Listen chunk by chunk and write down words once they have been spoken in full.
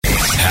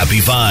Happy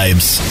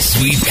vibes,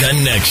 sweet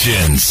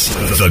connections.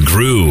 The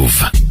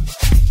Groove.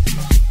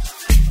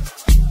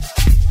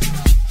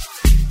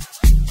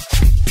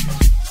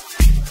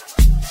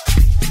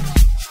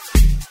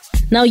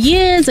 Now,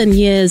 years and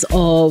years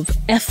of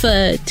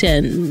effort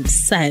and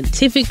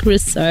scientific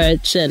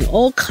research and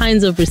all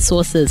kinds of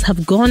resources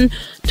have gone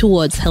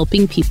towards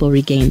helping people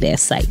regain their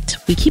sight.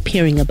 We keep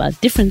hearing about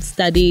different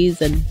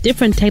studies and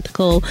different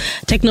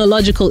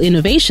technological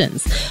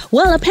innovations.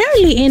 Well,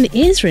 apparently in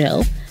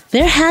Israel,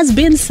 there has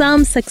been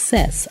some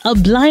success. A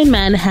blind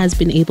man has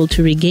been able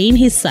to regain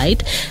his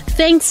sight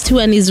thanks to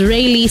an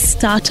Israeli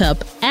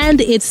startup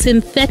and its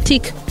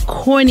synthetic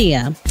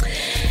cornea.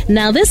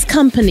 Now, this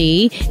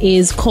company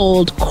is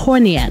called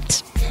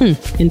Corneat.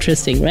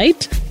 Interesting, right?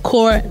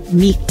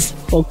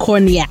 Corneat or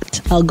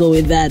Corneat. I'll go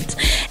with that.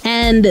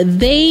 And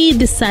they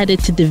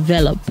decided to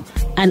develop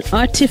an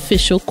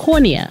artificial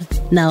cornea.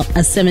 Now,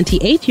 a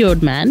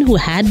 78-year-old man who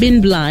had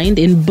been blind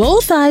in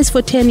both eyes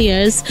for 10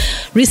 years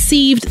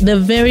received the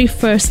very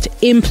first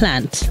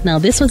implant. Now,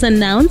 this was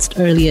announced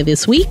earlier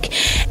this week.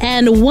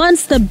 And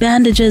once the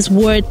bandages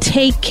were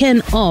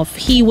taken off,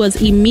 he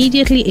was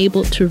immediately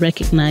able to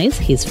recognize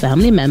his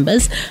family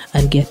members.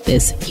 And get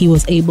this, he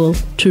was able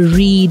to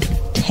read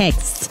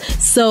texts.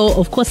 So,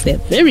 of course, they're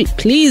very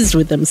pleased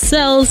with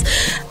themselves.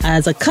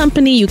 As a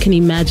company, you can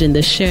imagine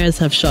the shares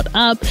have shot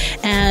up.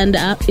 And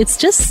it's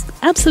just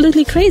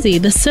absolutely crazy.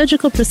 The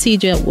surgical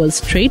procedure was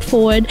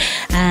straightforward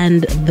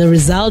and the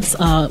results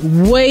are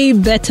way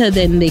better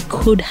than they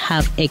could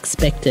have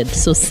expected.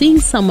 So seeing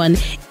someone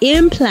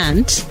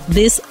implant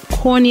this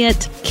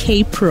Corneat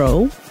K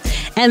Pro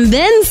and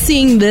then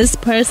seeing this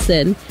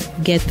person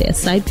get their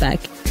sight back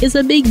is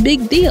a big,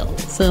 big deal.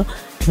 So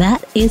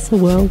that is the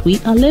world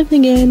we are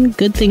living in.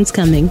 Good things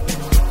coming.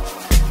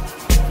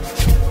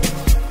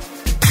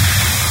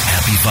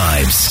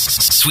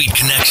 Vibes, sweet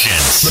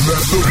connections.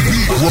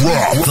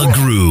 The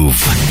Groove.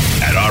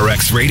 At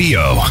RX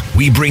Radio,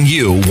 we bring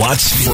you what's